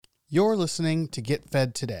You're listening to Get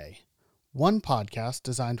Fed Today, one podcast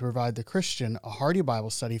designed to provide the Christian a hearty Bible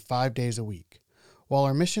study 5 days a week. While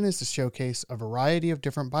our mission is to showcase a variety of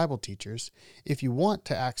different Bible teachers, if you want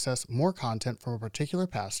to access more content from a particular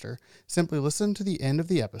pastor, simply listen to the end of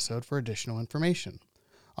the episode for additional information.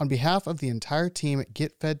 On behalf of the entire team at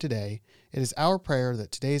Get Fed Today, it is our prayer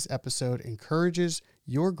that today's episode encourages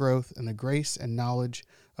your growth in the grace and knowledge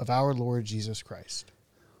of our Lord Jesus Christ.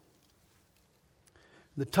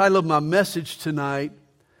 The title of my message tonight,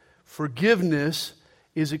 Forgiveness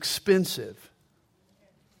is Expensive.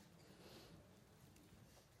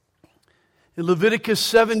 In Leviticus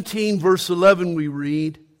 17, verse 11, we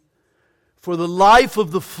read, "For the life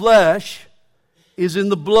of the flesh is in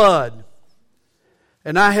the blood,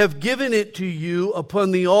 and I have given it to you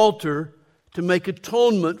upon the altar to make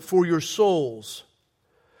atonement for your souls.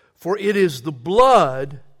 For it is the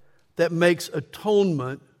blood that makes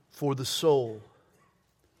atonement for the soul."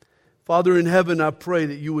 Father in heaven, I pray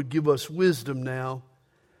that you would give us wisdom now,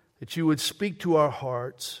 that you would speak to our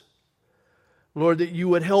hearts. Lord, that you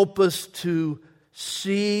would help us to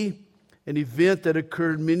see an event that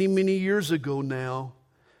occurred many, many years ago now.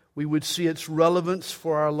 We would see its relevance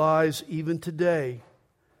for our lives even today.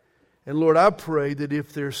 And Lord, I pray that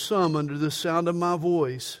if there's some under the sound of my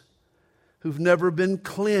voice who've never been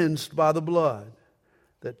cleansed by the blood,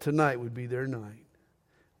 that tonight would be their night.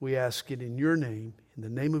 We ask it in your name, in the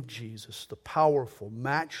name of Jesus, the powerful,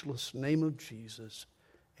 matchless name of Jesus.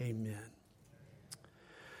 Amen.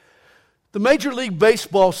 The Major League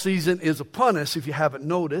Baseball season is upon us, if you haven't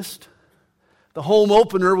noticed. The home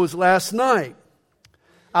opener was last night.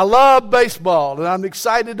 I love baseball, and I'm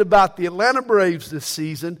excited about the Atlanta Braves this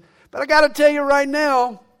season. But I got to tell you right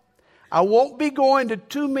now, I won't be going to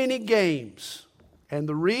too many games. And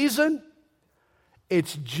the reason?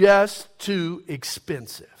 It's just too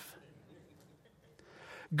expensive.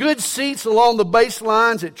 Good seats along the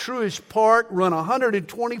baselines at Truist Park run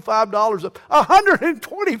 $125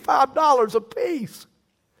 $125 a piece.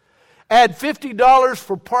 Add $50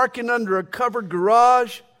 for parking under a covered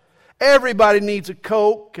garage. Everybody needs a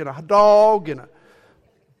Coke and a dog and a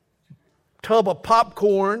tub of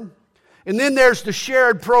popcorn. And then there's the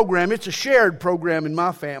shared program. It's a shared program in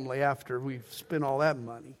my family after we've spent all that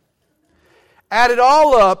money. Add it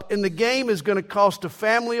all up, and the game is going to cost a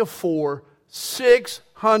family of four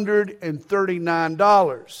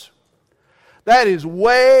 $639. That is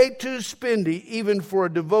way too spendy, even for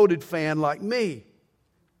a devoted fan like me.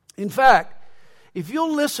 In fact, if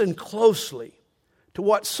you'll listen closely to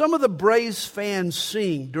what some of the Braves fans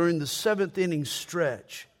sing during the seventh inning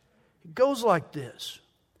stretch, it goes like this.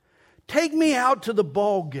 Take me out to the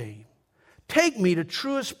ball game. Take me to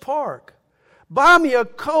Truist Park. Buy me a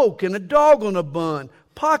Coke and a dog on a bun.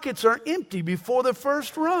 Pockets are empty before the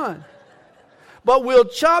first run. But we'll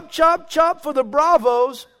chop, chop, chop for the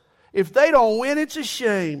Bravos. If they don't win, it's a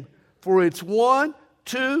shame. For it's 1,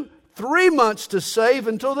 2, 3 months to save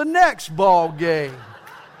until the next ball game.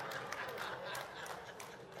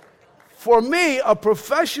 For me, a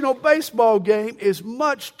professional baseball game is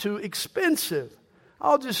much too expensive.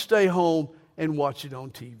 I'll just stay home and watch it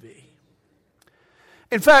on TV.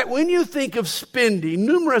 In fact, when you think of spending,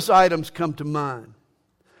 numerous items come to mind.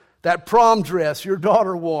 That prom dress your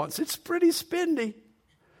daughter wants, it's pretty spendy.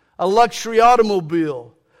 A luxury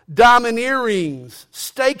automobile, diamond earrings,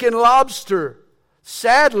 steak and lobster.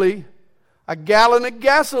 Sadly, a gallon of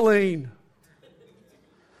gasoline.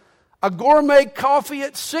 A gourmet coffee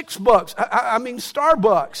at $6. I mean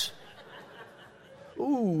Starbucks.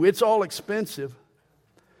 Ooh, it's all expensive.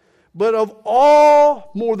 But of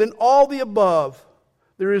all, more than all the above,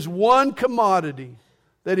 there is one commodity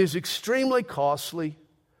that is extremely costly.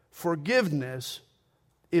 Forgiveness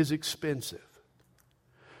is expensive.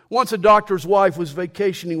 Once a doctor's wife was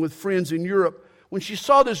vacationing with friends in Europe when she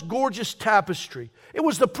saw this gorgeous tapestry. It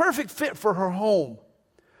was the perfect fit for her home.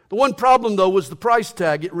 The one problem, though, was the price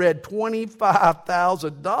tag. It read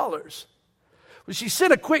 $25,000. But she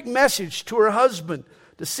sent a quick message to her husband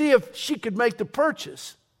to see if she could make the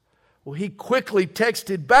purchase. Well, he quickly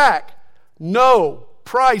texted back, "No,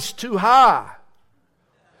 price too high."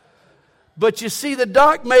 But you see, the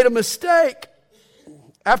doc made a mistake.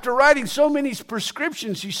 After writing so many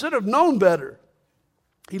prescriptions, he should have known better.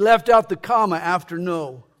 He left out the comma after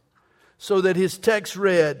no, so that his text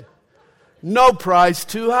read, "No price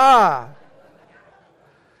too high."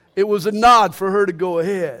 It was a nod for her to go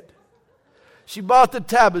ahead. She bought the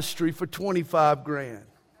tapestry for $25,000.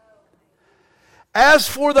 As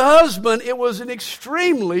for the husband, it was an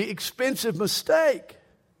extremely expensive mistake.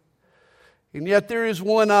 And yet there is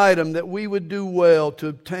one item that we would do well to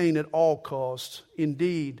obtain at all costs.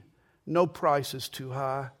 Indeed, no price is too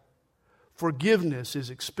high. Forgiveness is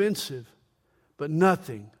expensive, but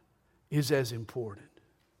nothing is as important.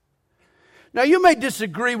 Now, you may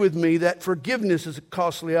disagree with me that forgiveness is a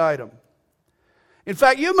costly item. In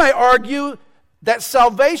fact, you may argue that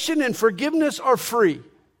salvation and forgiveness are free,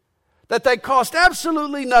 that they cost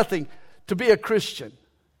absolutely nothing to be a Christian.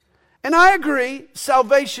 And I agree,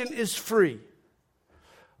 salvation is free.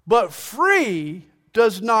 But free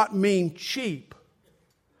does not mean cheap.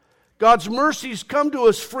 God's mercies come to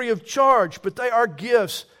us free of charge, but they are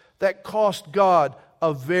gifts that cost God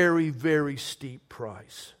a very, very steep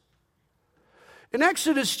price. In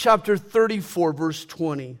Exodus chapter 34, verse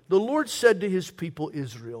 20, the Lord said to his people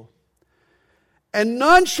Israel, "And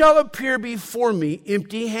none shall appear before me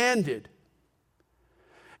empty-handed."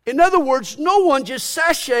 In other words, no one just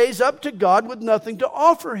sashays up to God with nothing to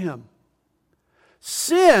offer him.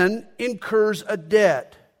 Sin incurs a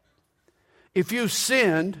debt. If you've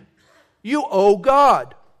sinned, you owe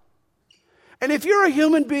God. And if you're a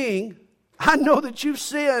human being, I know that you've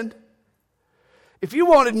sinned. If you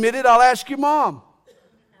won't admit it, I'll ask your mom.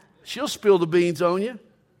 She'll spill the beans on you.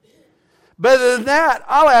 Better than that,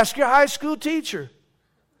 I'll ask your high school teacher.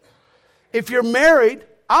 If you're married,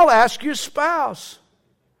 I'll ask your spouse.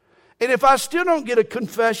 And if I still don't get a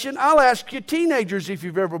confession, I'll ask your teenagers if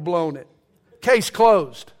you've ever blown it. Case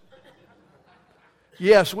closed.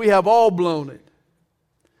 Yes, we have all blown it.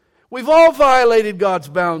 We've all violated God's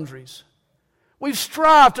boundaries. We've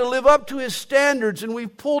strived to live up to His standards, and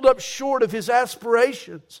we've pulled up short of His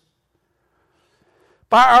aspirations.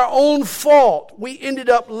 By our own fault, we ended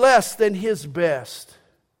up less than His best.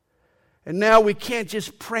 And now we can't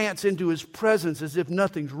just prance into His presence as if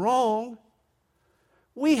nothing's wrong.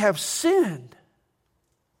 We have sinned.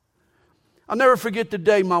 I'll never forget the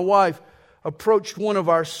day my wife approached one of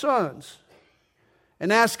our sons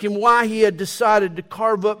and asked him why he had decided to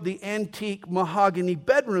carve up the antique mahogany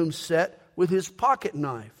bedroom set with his pocket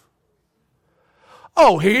knife.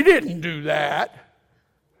 "Oh, he didn't do that.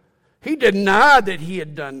 He denied that he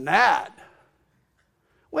had done that."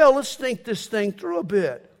 Well, let's think this thing through a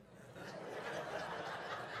bit.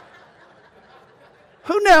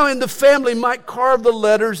 Who now in the family might carve the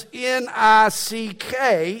letters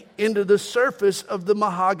N-I-C-K into the surface of the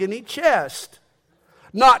mahogany chest?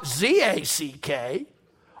 Not Z-A-C-K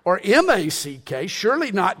or M-A-C-K,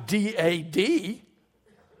 surely not D-A-D.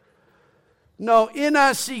 No,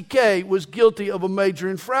 N-I-C-K was guilty of a major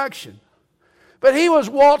infraction. But he was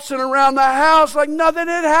waltzing around the house like nothing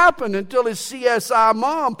had happened until his CSI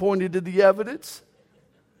mom pointed to the evidence.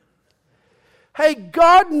 Hey,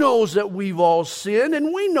 God knows that we've all sinned,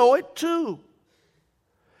 and we know it too.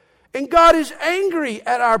 And God is angry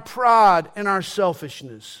at our pride and our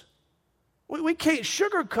selfishness. We can't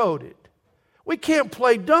sugarcoat it. We can't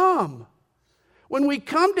play dumb. When we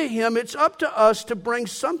come to Him, it's up to us to bring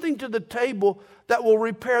something to the table that will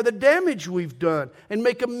repair the damage we've done and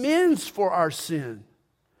make amends for our sin.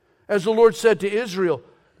 As the Lord said to Israel,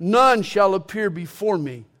 "None shall appear before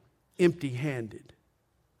me empty-handed."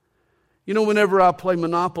 You know, whenever I play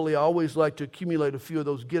Monopoly, I always like to accumulate a few of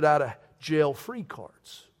those get-out-of-jail-free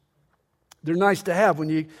cards. They're nice to have when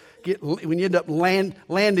you end up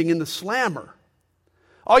landing in the slammer.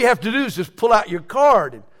 All you have to do is just pull out your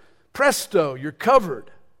card and presto, you're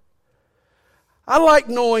covered. I like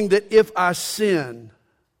knowing that if I sin,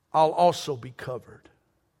 I'll also be covered.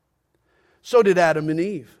 So did Adam and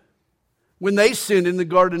Eve. When they sinned in the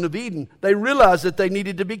Garden of Eden, they realized that they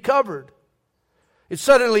needed to be covered. It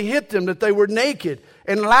suddenly hit them that they were naked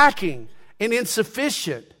and lacking and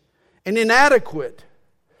insufficient and inadequate.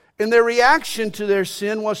 And their reaction to their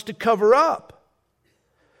sin was to cover up.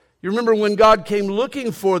 You remember when God came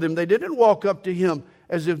looking for them, they didn't walk up to Him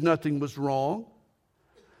as if nothing was wrong.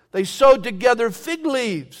 They sewed together fig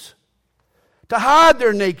leaves to hide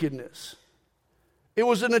their nakedness. It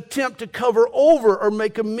was an attempt to cover over or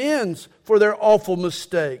make amends for their awful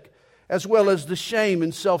mistake, as well as the shame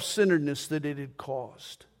and self-centeredness that it had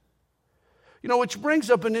caused. You know, which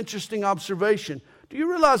brings up an interesting observation. Do you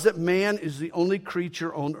realize that man is the only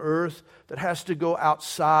creature on earth that has to go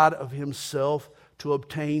outside of himself to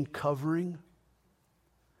obtain covering?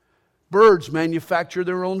 Birds manufacture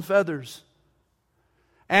their own feathers.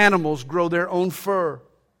 Animals grow their own fur.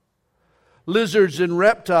 Lizards and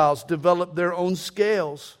reptiles develop their own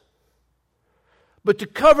scales. But to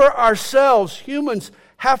cover ourselves, humans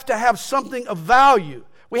have to have something of value.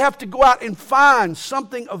 We have to go out and find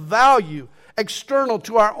something of value external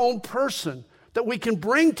to our own person that we can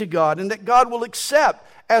bring to God and that God will accept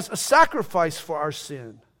as a sacrifice for our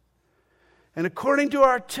sin. And according to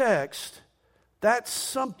our text, that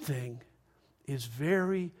something is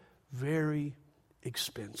very, very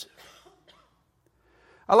expensive.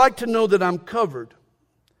 I like to know that I'm covered.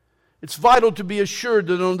 It's vital to be assured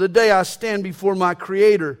that on the day I stand before my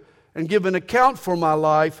Creator and give an account for my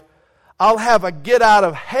life, I'll have a get out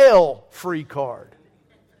of hell free card.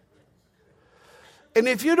 And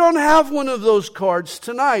if you don't have one of those cards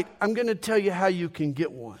tonight, I'm going to tell you how you can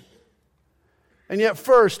get one. And yet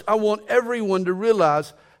first, I want everyone to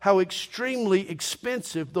realize how extremely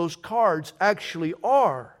expensive those cards actually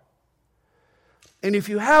are. And if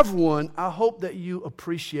you have one, I hope that you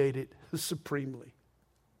appreciate it supremely.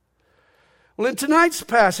 Well, in tonight's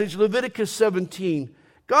passage, Leviticus 17,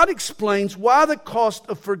 God explains why the cost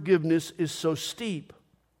of forgiveness is so steep.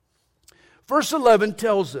 Verse 11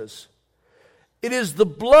 tells us, it is the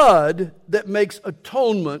blood that makes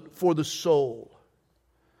atonement for the soul.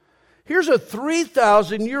 Here's a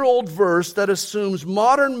 3,000-year-old verse that assumes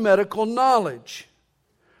modern medical knowledge.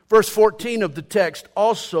 Verse 14 of the text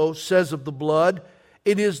also says of the blood,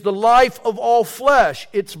 it is the life of all flesh.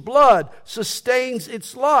 Its blood sustains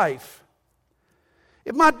its life.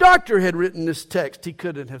 If my doctor had written this text, he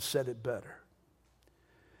couldn't have said it better.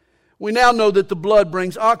 We now know that the blood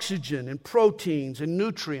brings oxygen and proteins and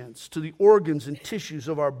nutrients to the organs and tissues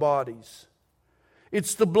of our bodies.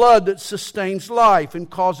 It's the blood that sustains life and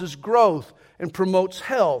causes growth and promotes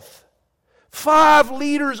health. 5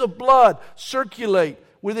 liters of blood circulate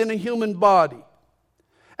within a human body.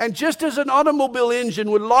 And just as an automobile engine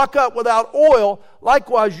would lock up without oil,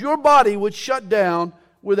 likewise your body would shut down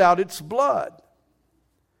without its blood.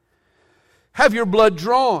 Have your blood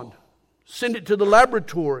drawn. Send it to the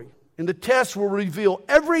laboratory. And the tests will reveal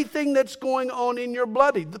everything that's going on in your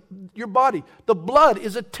body. The blood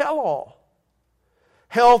is a tell-all.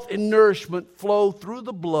 Health and nourishment flow through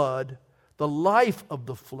the blood. The life of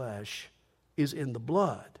the flesh is in the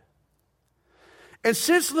blood. And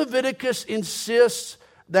since Leviticus insists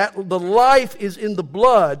that the life is in the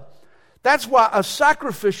blood, that's why a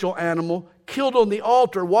sacrificial animal killed on the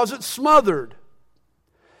altar wasn't smothered.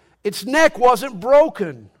 Its neck wasn't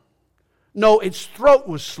broken. No, its throat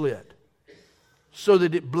was slit so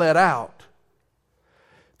that it bled out.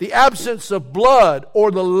 The absence of blood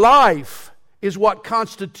or the life is what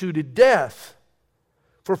constituted death.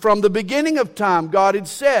 For from the beginning of time, God had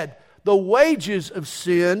said, the wages of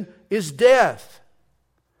sin is death.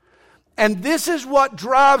 And this is what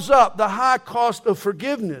drives up the high cost of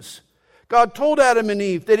forgiveness. God told Adam and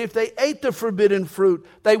Eve that if they ate the forbidden fruit,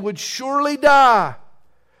 they would surely die.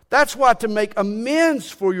 That's why to make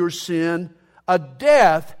amends for your sin, a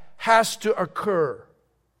death has to occur.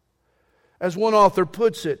 As one author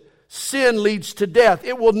puts it, sin leads to death.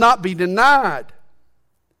 It will not be denied.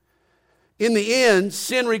 In the end,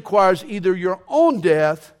 sin requires either your own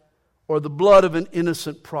death or the blood of an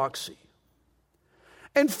innocent proxy.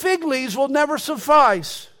 And fig leaves will never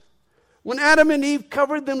suffice. When Adam and Eve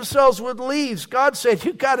covered themselves with leaves, God said,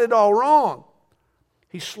 you got it all wrong.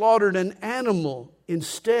 He slaughtered an animal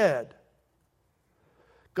instead.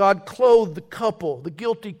 God clothed the couple, the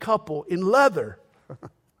guilty couple, in leather.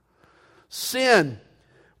 Sin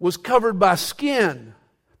was covered by skin.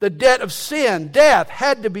 The debt of sin, death,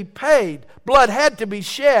 had to be paid. Blood had to be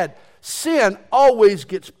shed. Sin always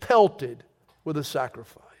gets pelted with a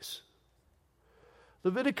sacrifice.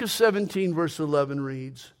 Leviticus 17 verse 11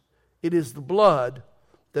 reads, it is the blood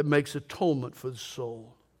that makes atonement for the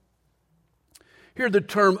soul. Here the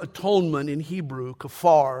term atonement in Hebrew,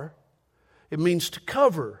 kafar, it means to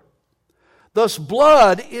cover. Thus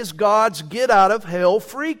blood is God's get out of hell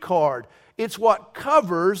free card. It's what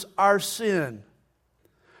covers our sin.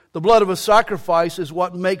 The blood of a sacrifice is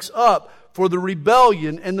what makes up for the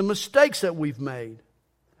rebellion and the mistakes that we've made.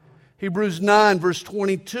 Hebrews 9 verse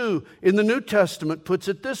 22 in the New Testament puts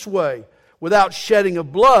it this way, without shedding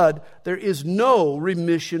of blood, there is no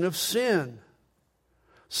remission of sin.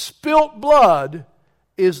 Spilt blood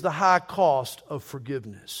is the high cost of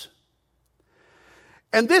forgiveness.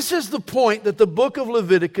 And this is the point that the book of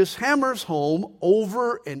Leviticus hammers home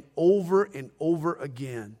over and over and over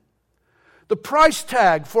again. The price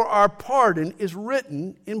tag for our pardon is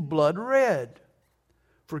written in blood red.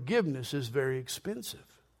 Forgiveness is very expensive.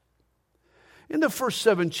 In the first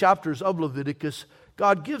 7 chapters of Leviticus,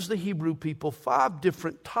 God gives the Hebrew people 5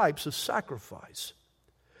 different types of sacrifice.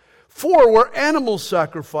 4 were animal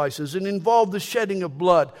sacrifices and involved the shedding of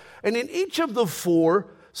blood. And in each of the 4,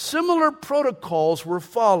 similar protocols were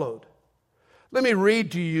followed. Let me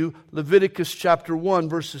read to you Leviticus chapter 1,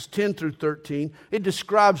 verses 10 through 13. It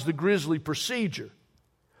describes the grisly procedure.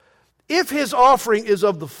 If his offering is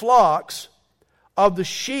of the flocks, of the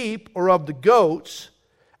sheep, or of the goats,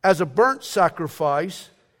 as a burnt sacrifice,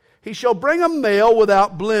 he shall bring a male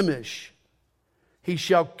without blemish. He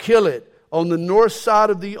shall kill it on the north side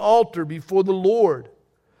of the altar before the Lord.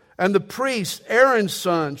 And the priest, Aaron's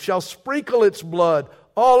son, shall sprinkle its blood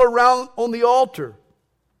all around on the altar.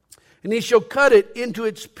 And he shall cut it into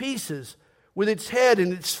its pieces with its head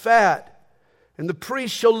and its fat. And the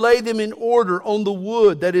priest shall lay them in order on the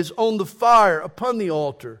wood that is on the fire upon the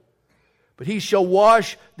altar. But he shall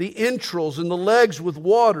wash the entrails and the legs with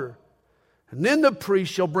water. And then the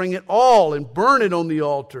priest shall bring it all and burn it on the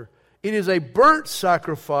altar. It is a burnt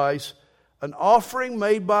sacrifice, an offering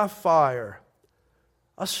made by fire,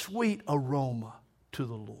 a sweet aroma to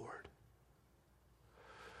the Lord.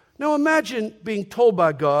 Now imagine being told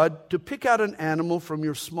by God to pick out an animal from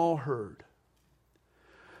your small herd.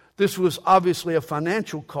 This was obviously a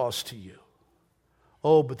financial cost to you.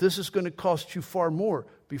 Oh, but this is going to cost you far more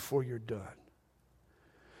before you're done.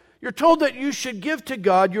 You're told that you should give to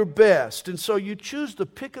God your best, and so you choose the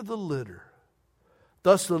pick of the litter.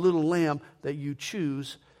 Thus, the little lamb that you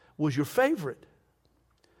choose was your favorite.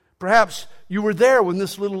 Perhaps you were there when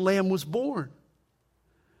this little lamb was born.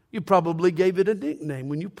 You probably gave it a nickname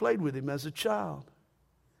when you played with him as a child.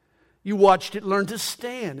 You watched it learn to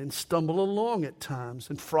stand and stumble along at times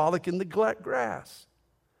and frolic in the grass.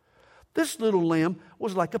 This little lamb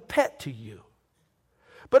was like a pet to you.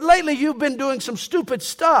 But lately you've been doing some stupid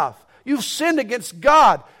stuff. You've sinned against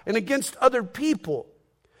God and against other people.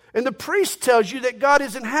 And the priest tells you that God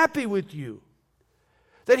isn't happy with you,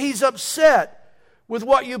 that He's upset with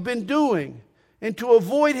what you've been doing. And to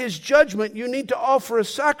avoid His judgment, you need to offer a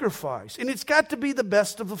sacrifice. And it's got to be the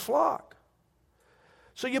best of the flock.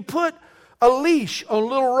 So you put a leash on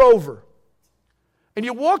little Rover, and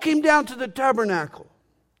you walk him down to the tabernacle.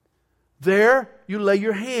 There you lay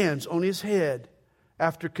your hands on his head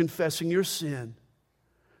after confessing your sin.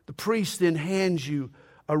 The priest then hands you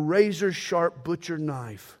a razor-sharp butcher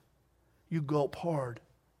knife. You gulp hard.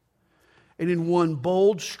 And in one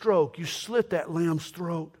bold stroke, you slit that lamb's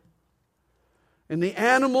throat. And the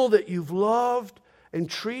animal that you've loved and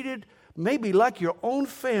treated, maybe like your own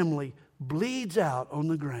family, bleeds out on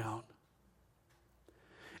the ground.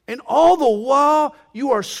 And all the while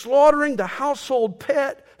you are slaughtering the household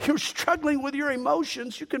pet, you're struggling with your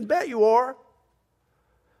emotions. You can bet you are.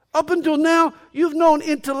 Up until now, you've known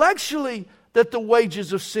intellectually that the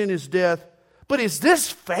wages of sin is death. But is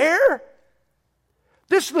this fair?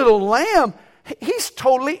 This little lamb, he's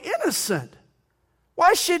totally innocent.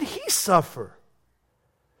 Why should he suffer?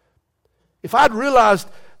 If I'd realized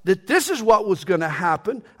that this is what was going to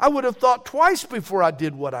happen, I would have thought twice before I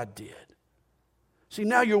did what I did. See,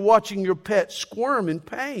 now you're watching your pet squirm in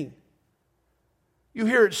pain. You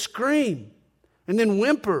hear it scream, and then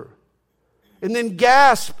whimper, and then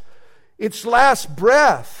gasp its last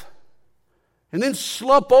breath, and then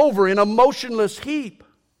slump over in a motionless heap.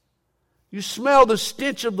 You smell the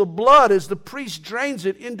stench of the blood as the priest drains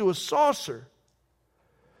it into a saucer.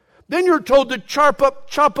 Then you're told to chop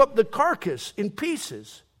up the carcass in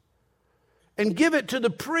pieces and give it to the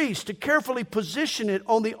priest to carefully position it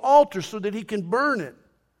on the altar so that he can burn it.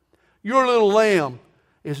 Your little lamb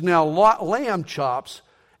is now lamb chops,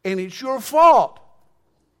 and it's your fault.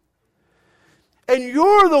 And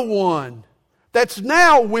you're the one that's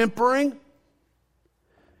now whimpering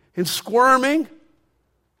and squirming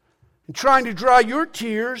and trying to dry your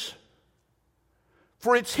tears,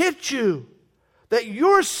 for it's hit you that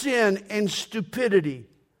your sin and stupidity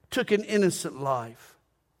took an innocent life.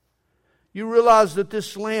 You realize that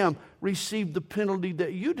this lamb received the penalty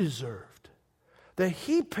that you deserved, that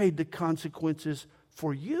he paid the consequences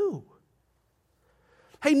for you.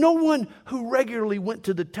 Hey, no one who regularly went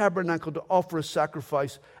to the tabernacle to offer a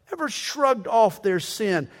sacrifice ever shrugged off their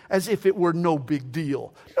sin as if it were no big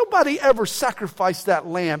deal. Nobody ever sacrificed that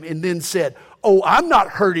lamb and then said, "Oh, I'm not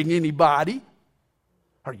hurting anybody."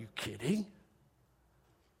 Are you kidding?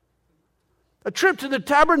 A trip to the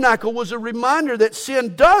tabernacle was a reminder that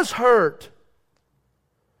sin does hurt.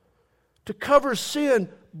 To cover sin,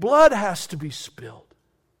 blood has to be spilled.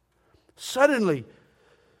 Suddenly,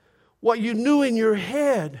 what you knew in your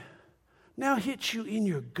head now hits you in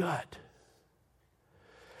your gut.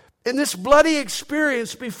 And this bloody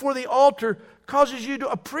experience before the altar causes you to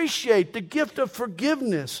appreciate the gift of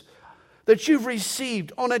forgiveness that you've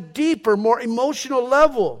received on a deeper, more emotional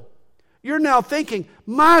level. You're now thinking,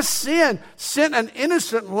 my sin sent an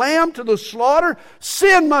innocent lamb to the slaughter.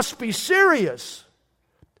 Sin must be serious.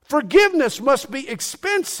 Forgiveness must be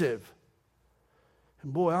expensive.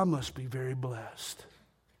 And boy, I must be very blessed.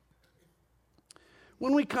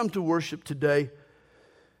 When we come to worship today,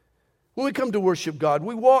 when we come to worship God,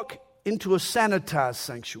 we walk into a sanitized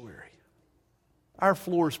sanctuary. Our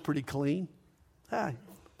floor is pretty clean,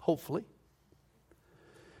 hopefully.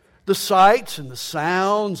 The sights and the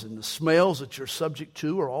sounds and the smells that you're subject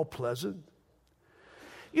to are all pleasant.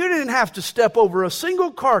 you didn't have to step over a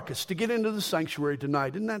single carcass to get into the sanctuary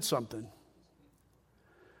tonight. Isn't that something?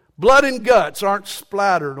 Blood and guts aren't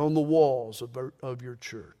splattered on the walls of your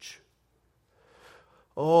church.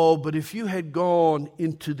 Oh, but if you had gone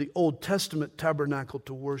into the Old Testament tabernacle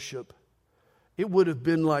to worship, it would have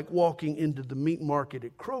been like walking into the meat market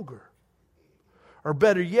at Kroger. Or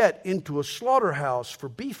better yet, into a slaughterhouse for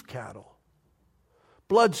beef cattle.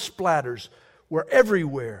 Blood splatters were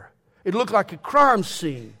everywhere. It looked like a crime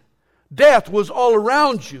scene. Death was all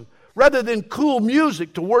around you. Rather than cool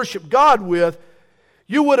music to worship God with,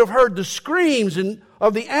 you would have heard the screams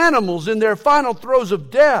of the animals in their final throes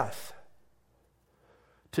of death.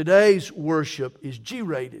 Today's worship is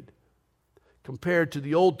G-rated compared to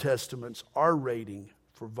the Old Testament's R rating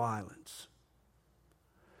for violence.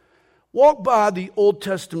 Walk by the Old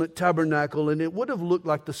Testament tabernacle and it would have looked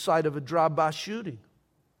like the site of a drive-by shooting.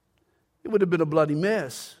 It would have been a bloody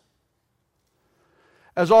mess.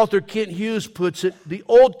 As author Kent Hughes puts it, the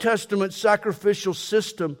Old Testament sacrificial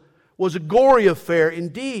system was a gory affair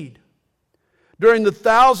indeed. During the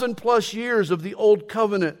 1,000+ years of the Old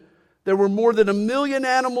Covenant, there were more than 1 million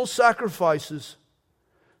animal sacrifices.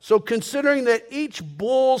 So considering that each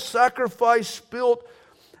bull sacrifice spilled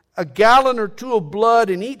a gallon or two of blood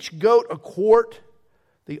and each goat a quart,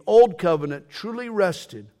 the Old Covenant truly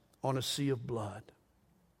rested on a sea of blood.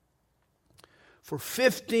 For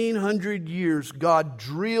 1,500 years, God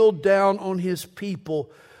drilled down on His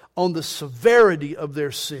people on the severity of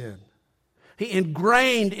their sin. He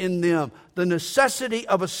ingrained in them the necessity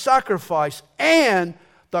of a sacrifice and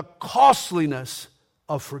the costliness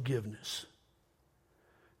of forgiveness.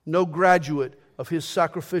 No graduate of His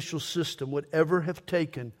sacrificial system would ever have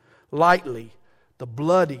taken lightly the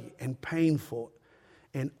bloody and painful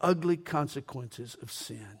and ugly consequences of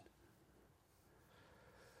sin.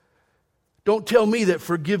 Don't tell me that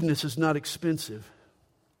forgiveness is not expensive.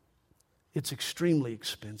 It's extremely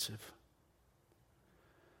expensive.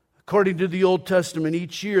 According to the Old Testament,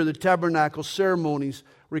 each year the tabernacle ceremonies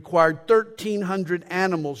required 1,300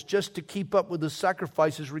 animals just to keep up with the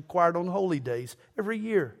sacrifices required on holy days every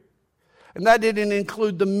year. And that didn't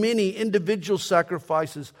include the many individual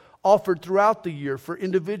sacrifices offered throughout the year for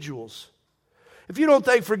individuals. If you don't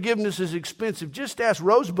think forgiveness is expensive, just ask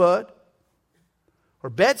Rosebud or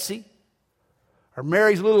Betsy or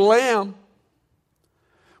Mary's little lamb.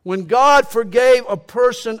 When God forgave a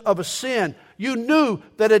person of a sin, you knew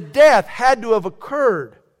that a death had to have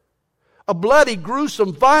occurred. A bloody,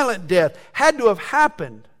 gruesome, violent death had to have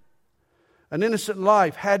happened. An innocent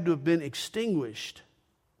life had to have been extinguished.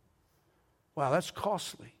 Wow, that's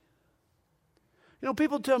costly. You know,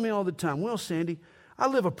 people tell me all the time, well, Sandy, I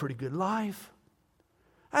live a pretty good life.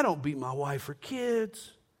 I don't beat my wife or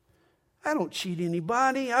kids. I don't cheat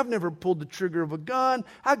anybody. I've never pulled the trigger of a gun.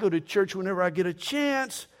 I go to church whenever I get a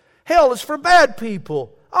chance. Hell is for bad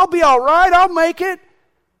people. I'll be all right. I'll make it.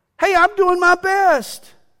 Hey, I'm doing my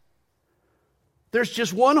best. There's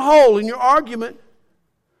just one hole in your argument.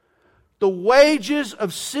 The wages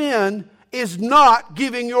of sin is not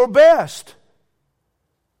giving your best.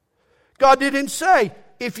 God didn't say,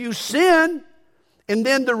 if you sin and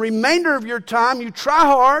then the remainder of your time you try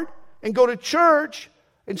hard and go to church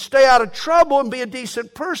and stay out of trouble and be a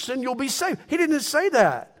decent person, you'll be saved. He didn't say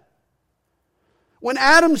that. When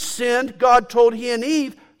Adam sinned, God told he and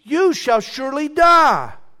Eve, you shall surely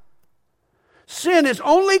die. Sin is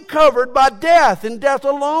only covered by death and death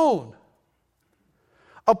alone.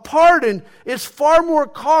 A pardon is far more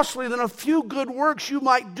costly than a few good works you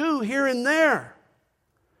might do here and there.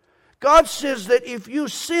 God says that if you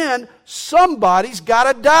sin, somebody's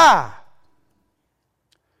got to die.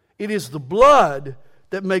 It is the blood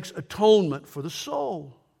that makes atonement for the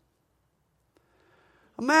soul.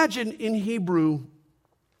 Imagine in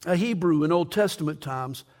a Hebrew in Old Testament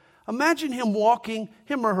times, imagine him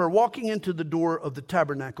or her walking into the door of the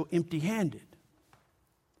tabernacle empty-handed.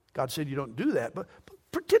 God said you don't do that, but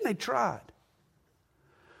pretend they tried.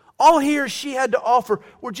 All he or she had to offer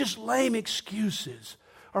were just lame excuses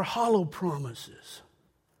or hollow promises.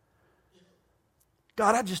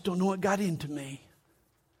 God, I just don't know what got into me.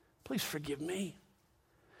 Please forgive me.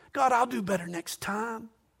 God, I'll do better next time.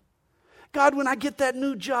 God, when I get that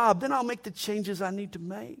new job, then I'll make the changes I need to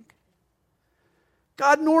make.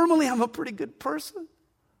 God, normally I'm a pretty good person.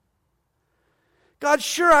 God,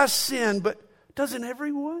 sure I sin, but doesn't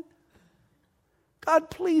everyone? God,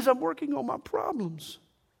 please, I'm working on my problems.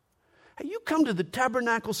 Hey, you come to the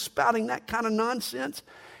tabernacle spouting that kind of nonsense,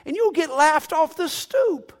 and you'll get laughed off the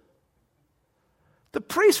stoop. The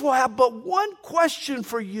priest will have but one question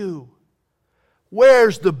for you.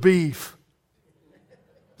 Where's the beef?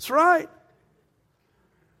 That's right.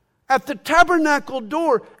 At the tabernacle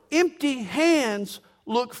door, empty hands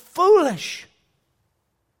look foolish.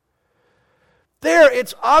 There,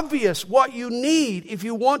 it's obvious what you need if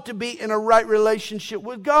you want to be in a right relationship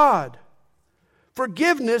with God.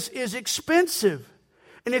 Forgiveness is expensive.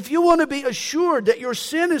 And if you want to be assured that your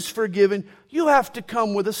sin is forgiven, you have to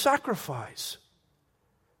come with a sacrifice.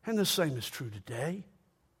 And the same is true today.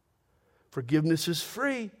 Forgiveness is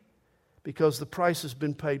free because the price has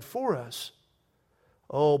been paid for us.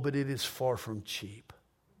 Oh, but it is far from cheap.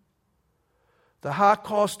 The high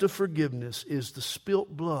cost of forgiveness is the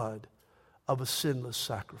spilt blood of a sinless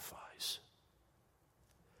sacrifice.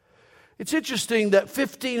 It's interesting that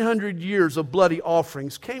 1,500 years of bloody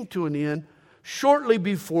offerings came to an end shortly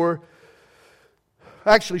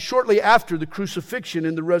after the crucifixion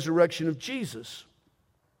and the resurrection of Jesus.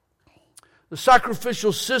 The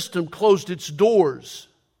sacrificial system closed its doors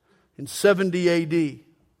in 70 A.D.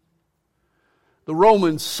 The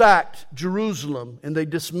Romans sacked Jerusalem and they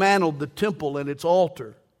dismantled the temple and its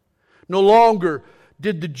altar. No longer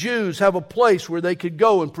did the Jews have a place where they could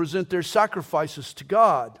go and present their sacrifices to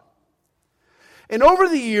God. And over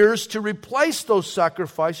the years, to replace those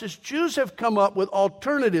sacrifices, Jews have come up with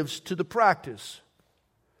alternatives to the practice.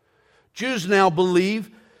 Jews now believe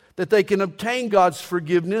that they can obtain God's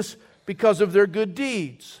forgiveness because of their good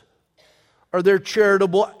deeds, or their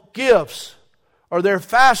charitable gifts, or their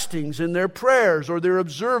fastings and their prayers, or their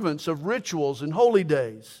observance of rituals and holy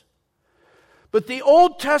days. But the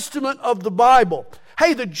Old Testament of the Bible,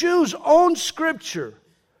 the Jews' own Scripture,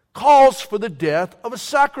 calls for the death of a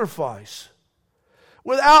sacrifice.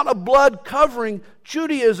 Without a blood covering,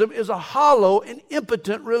 Judaism is a hollow and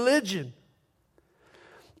impotent religion.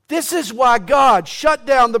 This is why God shut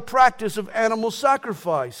down the practice of animal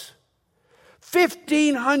sacrifice.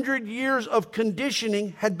 1,500 years of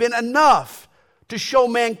conditioning had been enough to show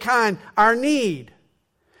mankind our need.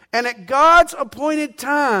 And at God's appointed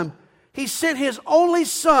time, He sent His only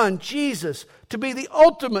Son, Jesus, to be the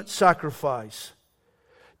ultimate sacrifice.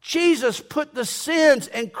 Jesus put the sins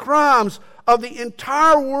and crimes of the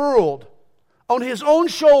entire world on His own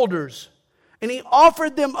shoulders, and He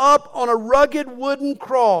offered them up on a rugged wooden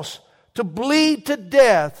cross to bleed to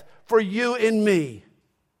death for you and me.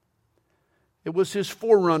 It was His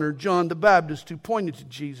forerunner, John the Baptist, who pointed to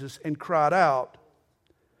Jesus and cried out,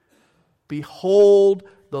 "Behold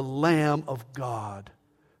the Lamb of God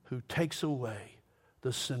who takes away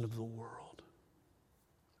the sin of the world."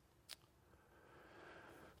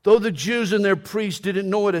 Though the Jews and their priests didn't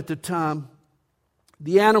know it at the time,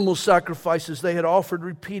 the animal sacrifices they had offered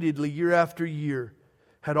repeatedly year after year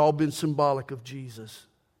had all been symbolic of Jesus.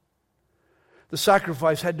 The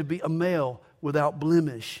sacrifice had to be a male without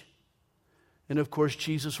blemish. And of course,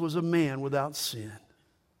 Jesus was a man without sin.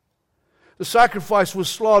 The sacrifice was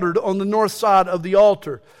slaughtered on the north side of the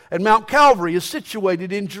altar, and Mount Calvary is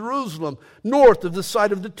situated in Jerusalem, north of the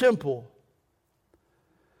site of the temple.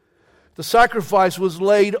 The sacrifice was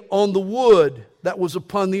laid on the wood that was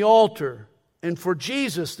upon the altar, and for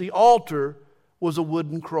Jesus, the altar was a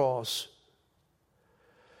wooden cross.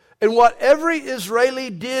 And what every Israeli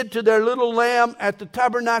did to their little lamb at the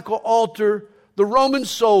tabernacle altar, the Roman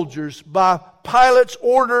soldiers, by Pilate's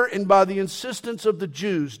order and by the insistence of the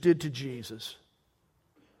Jews, did to Jesus.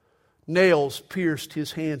 Nails pierced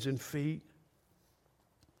His hands and feet.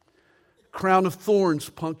 A crown of thorns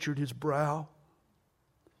punctured His brow.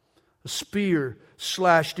 A spear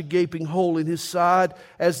slashed a gaping hole in His side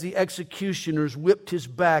as the executioners whipped His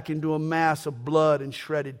back into a mass of blood and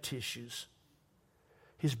shredded tissues.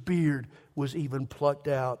 His beard was even plucked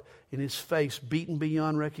out and His face beaten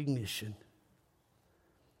beyond recognition.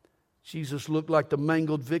 Jesus looked like the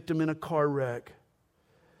mangled victim in a car wreck,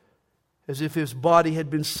 as if His body had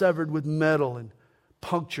been severed with metal and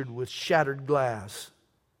punctured with shattered glass.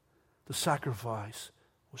 The sacrifice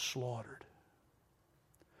was slaughtered.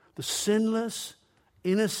 The sinless,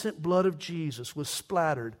 innocent blood of Jesus was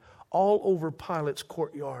splattered all over Pilate's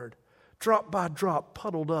courtyard, drop by drop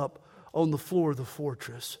puddled up on the floor of the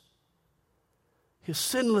fortress. His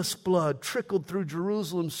sinless blood trickled through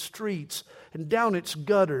Jerusalem's streets and down its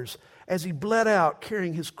gutters as He bled out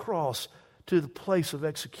carrying His cross to the place of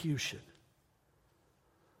execution.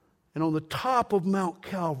 And on the top of Mount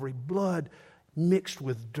Calvary, blood mixed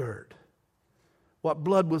with dirt. What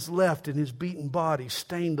blood was left in His beaten body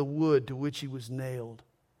stained the wood to which He was nailed.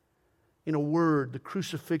 In a word, the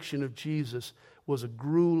crucifixion of Jesus was a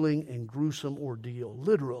grueling and gruesome ordeal.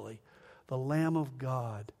 Literally, the Lamb of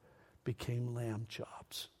God became lamb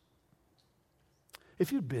chops.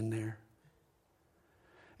 If you'd been there,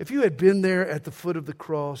 if you had been there at the foot of the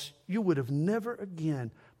cross, you would have never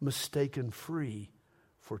again mistaken free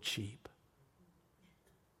for cheap.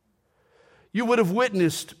 You would have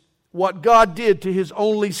witnessed what God did to His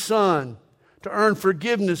only Son to earn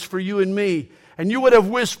forgiveness for you and me. And you would have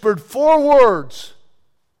whispered 4 words: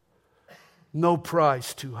 no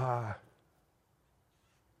price too high.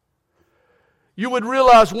 You would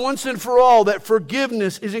realize once and for all that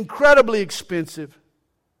forgiveness is incredibly expensive.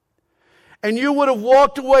 And you would have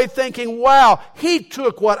walked away thinking, wow, He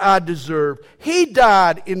took what I deserved. He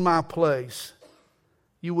died in my place.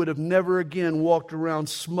 You would have never again walked around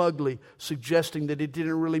smugly suggesting that it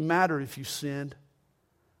didn't really matter if you sinned.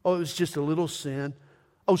 Oh, it was just a little sin.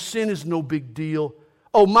 Oh, sin is no big deal.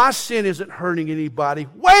 Oh, my sin isn't hurting anybody.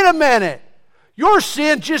 Wait a minute. Your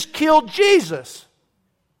sin just killed Jesus.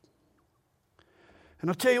 And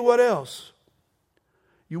I'll tell you what else.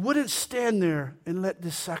 You wouldn't stand there and let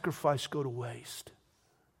this sacrifice go to waste.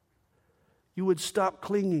 You would stop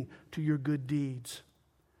clinging to your good deeds.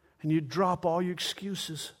 And you'd drop all your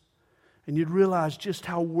excuses. And you'd realize just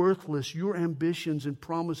how worthless your ambitions and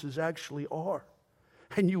promises actually are.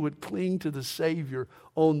 And you would cling to the Savior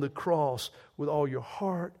on the cross with all your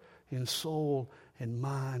heart and soul and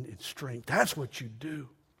mind and strength. That's what you do.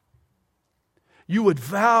 You would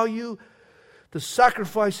value the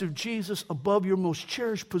sacrifice of Jesus above your most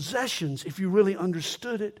cherished possessions if you really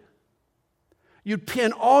understood it. You'd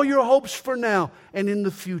pin all your hopes for now and in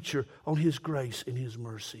the future on His grace and His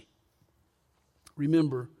mercy.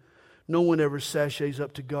 Remember, no one ever sashays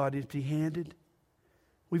up to God empty-handed.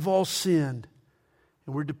 We've all sinned,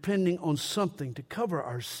 and we're depending on something to cover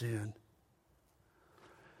our sin.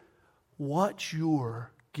 What's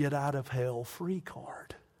your get-out-of-hell-free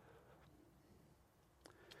card?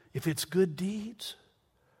 If it's good deeds,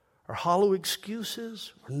 or hollow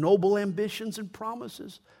excuses, or noble ambitions and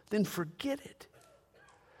promises, then forget it.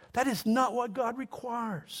 That is not what God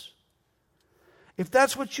requires. If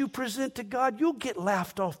that's what you present to God, you'll get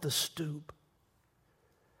laughed off the stoop.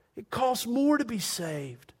 It costs more to be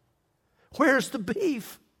saved. Where's the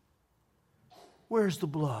beef? Where's the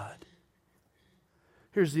blood?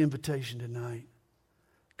 Here's the invitation tonight.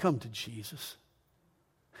 Come to Jesus.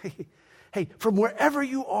 Hey, from wherever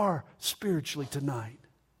you are spiritually tonight,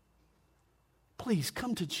 please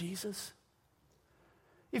come to Jesus.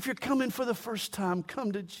 If you're coming for the first time,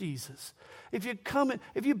 come to Jesus. If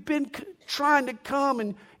you've been trying to come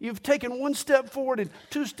and you've taken 1 step forward and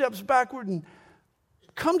 2 steps backward, and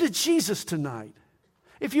come to Jesus tonight.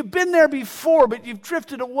 If you've been there before but you've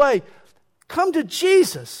drifted away, come to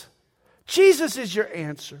Jesus. Jesus is your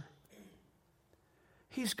answer.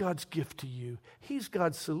 He's God's gift to you. He's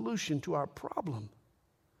God's solution to our problem.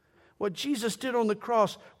 What Jesus did on the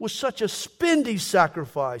cross was such a spendy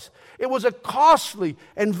sacrifice. It was a costly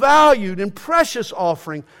and valued and precious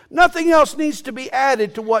offering. Nothing else needs to be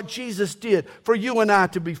added to what Jesus did for you and I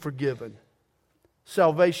to be forgiven.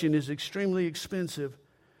 Salvation is extremely expensive,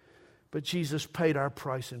 but Jesus paid our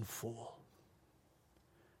price in full.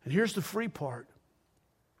 And here's the free part.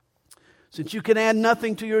 Since you can add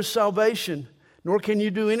nothing to your salvation, nor can you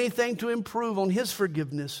do anything to improve on His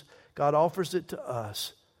forgiveness, God offers it to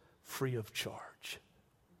us free of charge.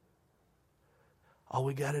 All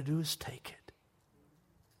we got to do is take it.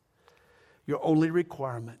 Your only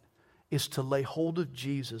requirement is to lay hold of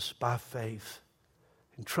Jesus by faith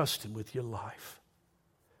and trust Him with your life.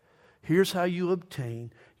 Here's how you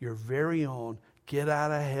obtain your very own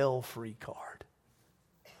get-out-of-hell free card.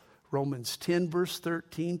 Romans 10 verse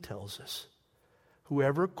 13 tells us,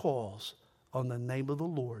 whoever calls on the name of the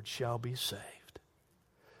Lord shall be saved.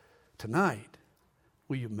 Tonight,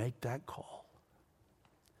 will you make that call?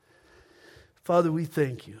 Father, we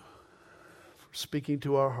thank You for speaking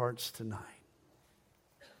to our hearts tonight.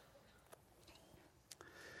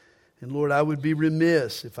 And Lord, I would be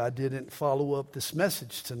remiss if I didn't follow up this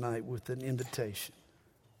message tonight with an invitation.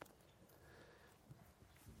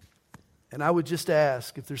 And I would just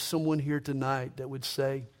ask if there's someone here tonight that would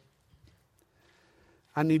say,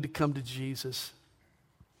 I need to come to Jesus.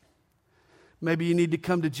 Maybe you need to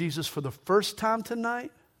come to Jesus for the first time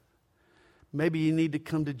tonight. Maybe you need to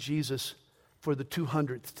come to Jesus for the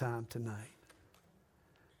 200th time tonight.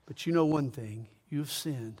 But you know one thing, you've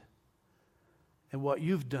sinned. And what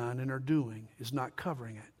you've done and are doing is not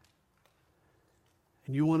covering it.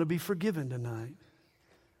 And you want to be forgiven tonight.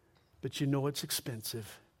 But you know it's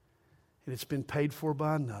expensive. And it's been paid for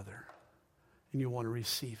by another. And you want to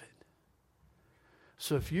receive it.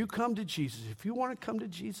 So if you come to Jesus, if you want to come to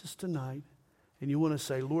Jesus tonight, and you want to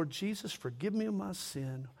say, Lord Jesus, forgive me of my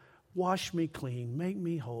sin. Wash me clean. Make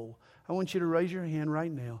me whole. I want you to raise your hand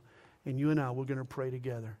right now. And you and I, we're going to pray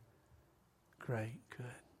together. Great. Good.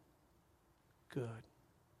 Good.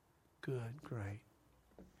 Good. Great.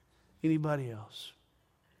 Anybody else?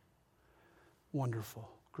 Wonderful.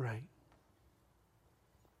 Great.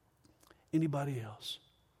 Anybody else?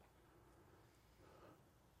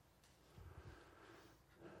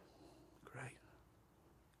 Great.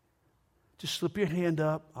 Just slip your hand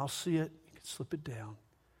up. I'll see it. You can slip it down.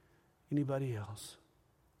 Anybody else?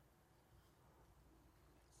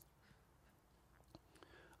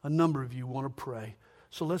 A number of you want to pray.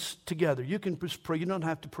 So let's together. You can just pray. You don't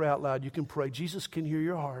have to pray out loud. You can pray. Jesus can hear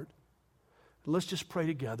your heart. And let's just pray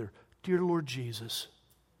together. Dear Lord Jesus,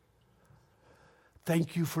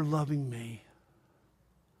 thank you for loving me.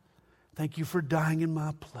 Thank you for dying in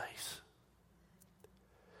my place.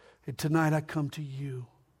 And tonight I come to you,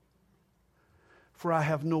 for I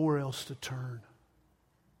have nowhere else to turn.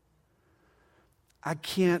 I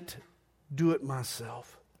can't do it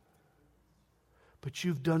myself, but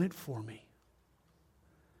you've done it for me.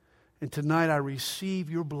 And tonight I receive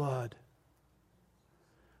your blood.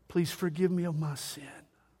 Please forgive me of my sin.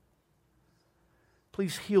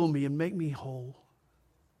 Please heal me and make me whole.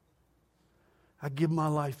 I give my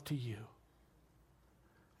life to you,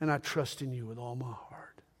 and I trust in you with all my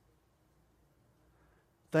heart.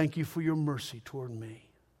 Thank you for your mercy toward me.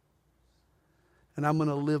 And I'm going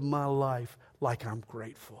to live my life like I'm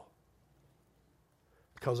grateful,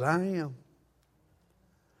 because I am.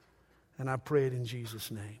 And I pray it in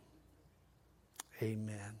Jesus' name.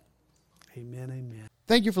 Amen. Amen, amen.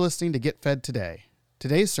 Thank you for listening to Get Fed Today.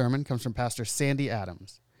 Today's sermon comes from Pastor Sandy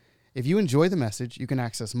Adams. If you enjoy the message, you can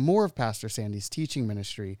access more of Pastor Sandy's teaching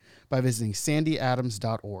ministry by visiting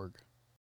sandyadams.org.